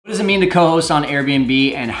does it mean to co-host on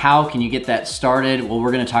Airbnb, and how can you get that started? Well,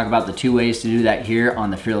 we're gonna talk about the 2 ways to do that here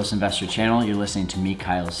on the Fearless Investor channel. You're listening to me,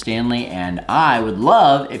 Kyle Stanley, and I would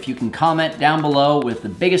love if you can comment down below with the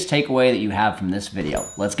biggest takeaway that you have from this video.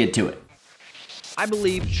 Let's get to it. I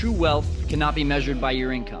believe true wealth cannot be measured by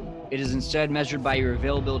your income. It is instead measured by your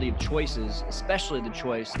availability of choices, especially the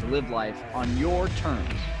choice to live life on your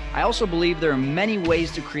terms. I also believe there are many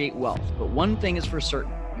ways to create wealth, but one thing is for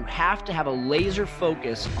certain. You have to have a laser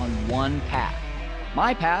focus on one path.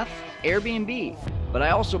 My path, Airbnb. But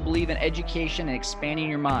I also believe in education and expanding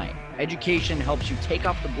your mind. Education helps you take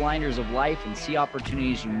off the blinders of life and see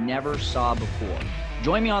opportunities you never saw before.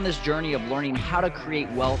 Join me on this journey of learning how to create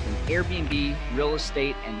wealth in Airbnb, real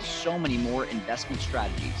estate, and so many more investment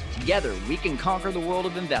strategies. Together, we can conquer the world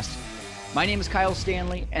of investing. My name is Kyle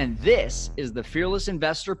Stanley, and this is the Fearless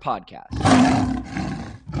Investor Podcast.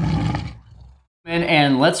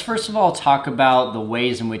 And let's first of all talk about the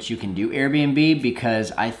ways in which you can do Airbnb,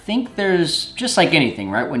 because I think there's, just like anything,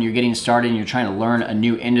 right? When you're getting started and you're trying to learn a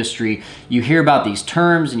new industry, you hear about these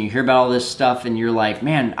terms and you hear about all this stuff and you're like,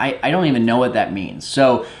 man, I don't even know what that means.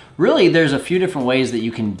 So really, there's a few different ways that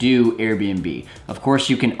you can do Airbnb. Of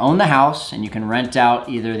course, you can own the house and you can rent out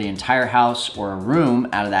either the entire house or a room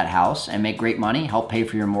out of that house and make great money, help pay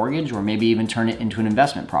for your mortgage, or maybe even turn it into an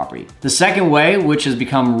investment property. The second way, which has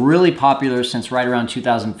become really popular since right around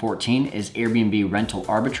 2014, is Airbnb rental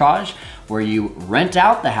arbitrage, where you rent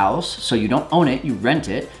out the house, so you don't own it, you rent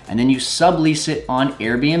it, and then you sublease it on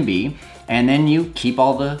Airbnb, and then you keep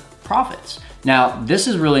all the profits. Now, this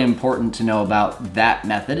is really important to know about that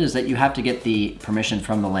method, is that you have to get the permission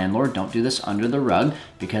from the landlord. Don't do this under the rug,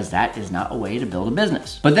 because that is not a way to build a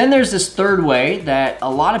business. But then there's this third way that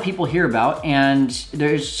a lot of people hear about, and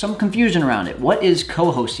there's some confusion around it. What is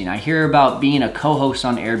co-hosting? I hear about being a co-host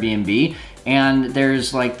on Airbnb, and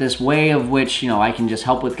there's like this way of which, I can just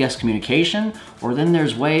help with guest communication, or then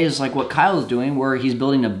there's ways like what Kyle is doing, where he's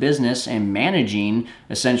building a business and managing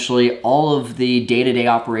essentially all of the day-to-day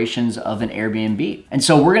operations of an Airbnb. And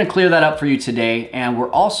so we're gonna clear that up for you today, and we're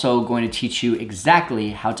also going to teach you exactly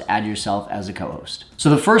how to add yourself as a co-host. So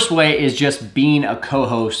the first way is just being a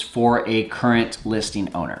co-host for a current listing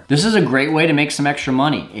owner. This is a great way to make some extra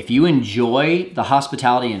money. If you enjoy the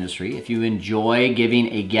hospitality industry, if you enjoy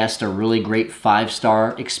giving a guest a really great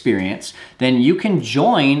 5-star experience, then you can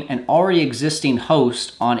join an already existing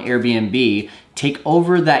host on Airbnb, take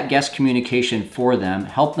over that guest communication for them,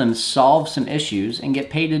 help them solve some issues, and get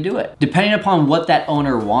paid to do it. Depending upon what that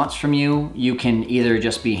owner wants from you, you can either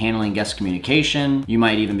just be handling guest communication, you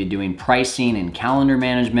might even be doing pricing and calendar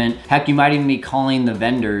management. Heck, you might even be calling the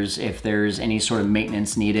vendors if there's any sort of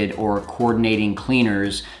maintenance needed, or coordinating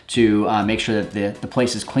cleaners to make sure that the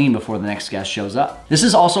place is clean before the next guest shows up. This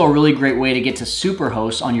is also a really great way to get to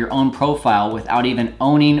superhost on your own profile without even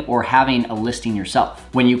owning or having a listing yourself.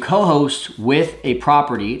 When you co-host with a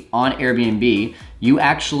property on Airbnb, you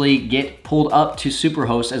actually get pulled up to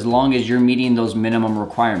Superhost as long as you're meeting those minimum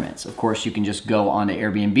requirements. Of course, you can just go onto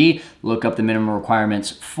Airbnb, look up the minimum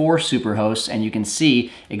requirements for Superhost, and you can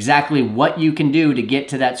see exactly what you can do to get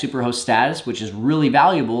to that Superhost status, which is really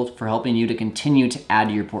valuable for helping you to continue to add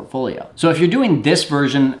to your portfolio. So if you're doing this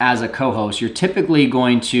version as a co-host, you're typically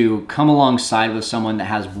going to come alongside with someone that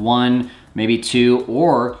has 1, maybe 2,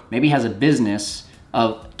 or maybe has a business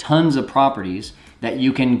of tons of properties that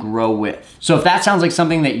you can grow with. So if that sounds like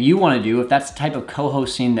something that you want to do, if that's the type of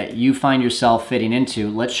co-hosting that you find yourself fitting into,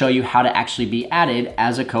 let's show you how to actually be added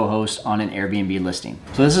as a co-host on an Airbnb listing.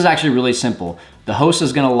 So this is actually really simple. The host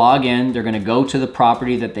is going to log in, they're going to go to the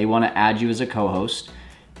property that they want to add you as a co-host.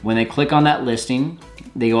 When they click on that listing,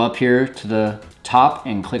 they go up here to the top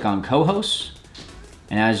and click on co-hosts.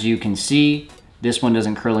 And as you can see, this one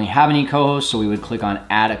doesn't currently have any co-hosts, so we would click on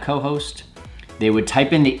add a co-host. They would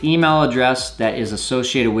type in the email address that is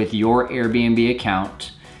associated with your Airbnb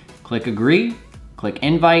account, click agree, click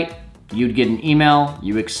invite, you'd get an email,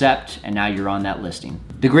 you accept, and now you're on that listing.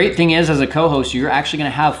 The great thing is, as a co-host, you're actually gonna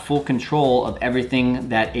have full control of everything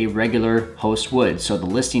that a regular host would. So the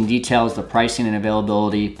listing details, the pricing and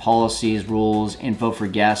availability, policies, rules, info for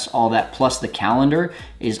guests, all that, plus the calendar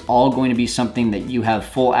is all going to be something that you have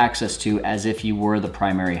full access to as if you were the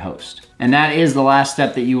primary host. And that is the last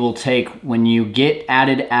step that you will take when you get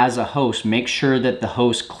added as a host. Make sure that the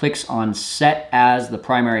host clicks on set as the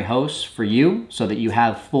primary host for you so that you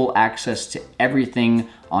have full access to everything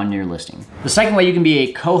on your listing. The second way you can be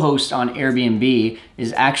a co-host on Airbnb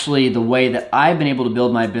is actually the way that I've been able to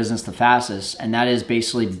build my business the fastest, and that is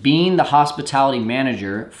basically being the hospitality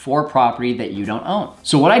manager for property that you don't own.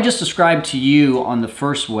 So what I just described to you on the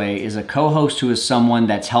first way is a co-host who is someone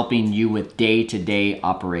that's helping you with day-to-day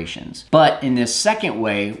operations. But in this second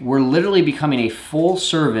way, we're literally becoming a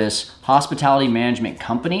full-service hospitality management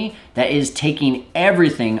company that is taking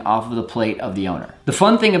everything off of the plate of the owner. The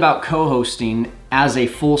fun thing about co-hosting as a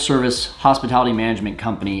full-service hospitality management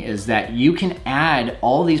company is that you can add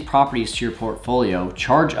all these properties to your portfolio,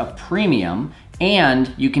 charge a premium,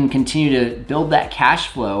 and you can continue to build that cash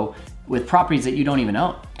flow with properties that you don't even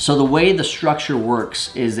own. So the way the structure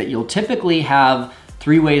works is that you'll typically have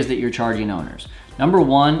 3 ways that you're charging owners. Number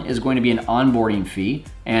 1 is going to be an onboarding fee,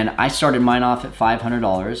 and I started mine off at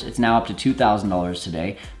 $500. It's now up to $2,000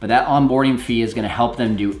 today, but that onboarding fee is gonna help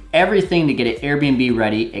them do everything to get it Airbnb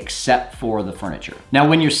ready except for the furniture. Now,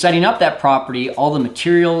 when you're setting up that property, all the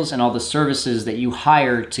materials and all the services that you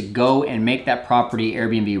hire to go and make that property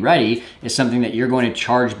Airbnb ready is something that you're going to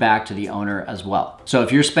charge back to the owner as well. So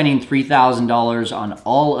if you're spending $3,000 on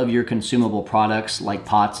all of your consumable products like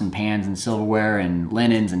pots and pans and silverware and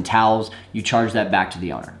linens and towels, you charge that back to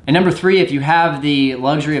the owner. And number 3, if you have the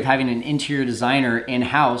luxury of having an interior designer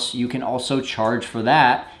in-house, you can also charge for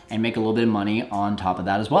that and make a little bit of money on top of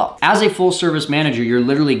that as well. As a full service manager, you're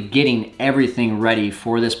literally getting everything ready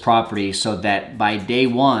for this property so that by day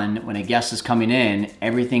 1, when a guest is coming in,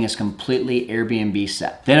 everything is completely Airbnb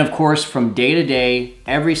set. Then of course, from day to day,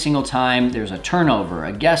 every single time there's a turnover,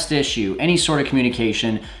 a guest issue, any sort of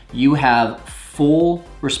communication, you have full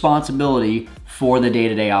responsibility for the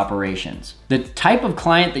day-to-day operations. The type of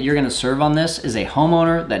client that you're gonna serve on this is a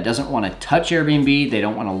homeowner that doesn't wanna touch Airbnb, they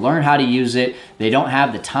don't wanna learn how to use it, they don't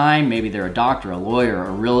have the time, maybe they're a doctor, a lawyer,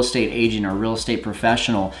 a real estate agent, or a real estate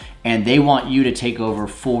professional, and they want you to take over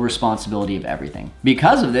full responsibility of everything.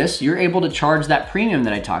 Because of this, you're able to charge that premium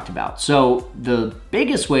that I talked about. So the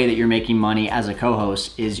biggest way that you're making money as a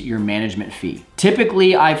co-host is your management fee.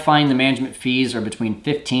 Typically, I find the management fees are between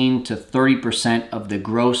 15 to 30% of the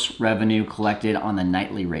gross revenue collected on the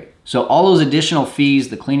nightly rate. So all those additional fees,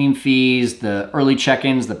 the cleaning fees, the early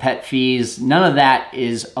check-ins, the pet fees, none of that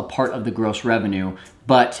is a part of the gross revenue,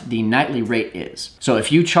 but the nightly rate is. So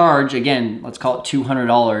if you charge, again, let's call it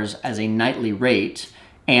 $200 as a nightly rate,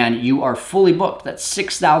 and you are fully booked, that's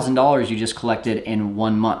 $6,000 you just collected in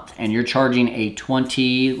 1 month, and you're charging a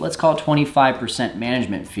let's call it 25%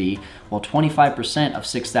 management fee. Well, 25% of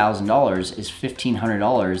 $6,000 is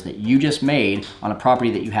 $1,500 that you just made on a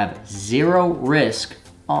property that you have zero risk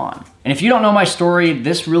on. And if you don't know my story,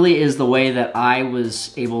 this really is the way that I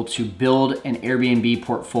was able to build an Airbnb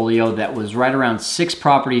portfolio that was right around 6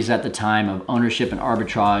 properties at the time of ownership and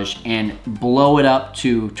arbitrage, and blow it up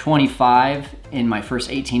to 25 in my first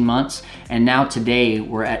 18 months. And now today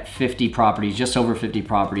we're at 50 properties, just over 50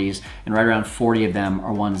 properties, and right around 40 of them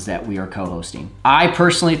are ones that we are co-hosting. I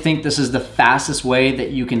personally think this is the fastest way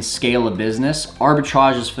that you can scale a business.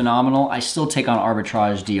 Arbitrage is phenomenal. I still take on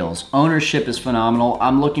arbitrage deals. Ownership is phenomenal.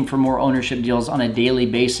 I'm looking for more ownership deals on a daily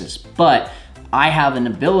basis, but I have an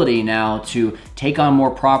ability now to take on more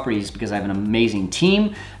properties because I have an amazing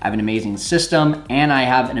team, I have an amazing system, and I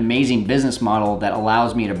have an amazing business model that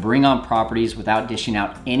allows me to bring on properties without dishing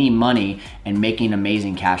out any money and making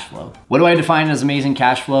amazing cash flow. What do I define as amazing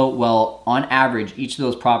cash flow? Well, on average, each of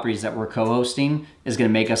those properties that we're co-hosting is gonna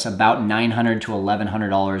make us about $900 to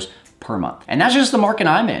 $1,100 per month. And that's just the market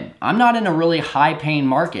I'm in. I'm not in a really high paying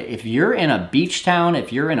market. If you're in a beach town,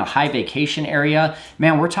 if you're in a high vacation area,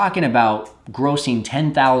 man, we're talking about grossing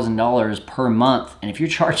 $10,000 per month. And if you're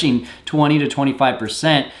charging 20 to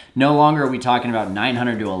 25%, no longer are we talking about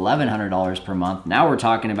 $900 to $1,100 per month. Now we're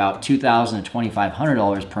talking about $2,000 to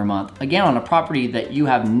 $2,500 per month, again, on a property that you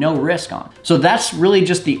have no risk on. So that's really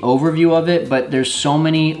just the overview of it, but there's so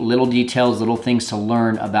many little details, little things to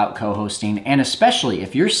learn about co-hosting. And especially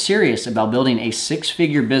if you're serious about building a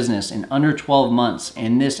 6-figure business in under 12 months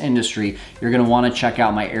in this industry, you're gonna wanna check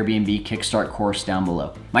out my Airbnb Kickstart course down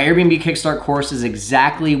below. My Airbnb Kickstart course is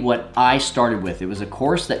exactly what I started with. It was a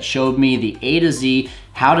course that showed me the A to Z,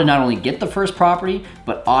 how to not only get the first property,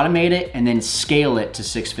 but automate it and then scale it to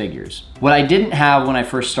 6 figures. What I didn't have when I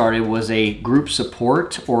first started was a group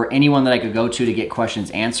support or anyone that I could go to get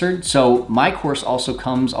questions answered. So my course also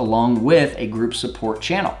comes along with a group support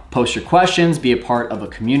channel. Post your questions, be a part of a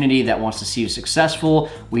community that wants to see you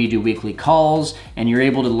successful. We do weekly calls, and you're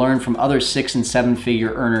able to learn from other 6 and 7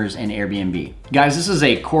 figure earners in Airbnb. Guys, this is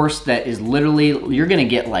a course that is literally, you're gonna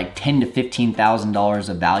get like $10,000 to $15,000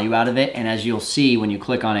 of value out of it. And as you'll see when you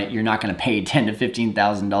click on it, you're not gonna pay $10,000 to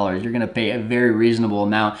 $15,000. You're gonna pay a very reasonable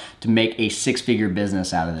amount to make a six-figure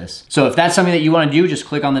business out of this. So if that's something that you wanna do, just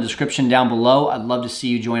click on the description down below. I'd love to see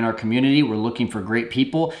you join our community. We're looking for great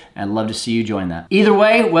people, and I'd love to see you join that. Either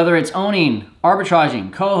way, whether it's owning,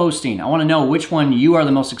 arbitraging, co-hosting, I wanna know which one you are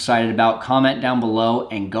the most excited about. Comment down below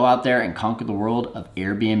and go out there and conquer the world of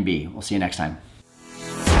Airbnb. We'll see you next time.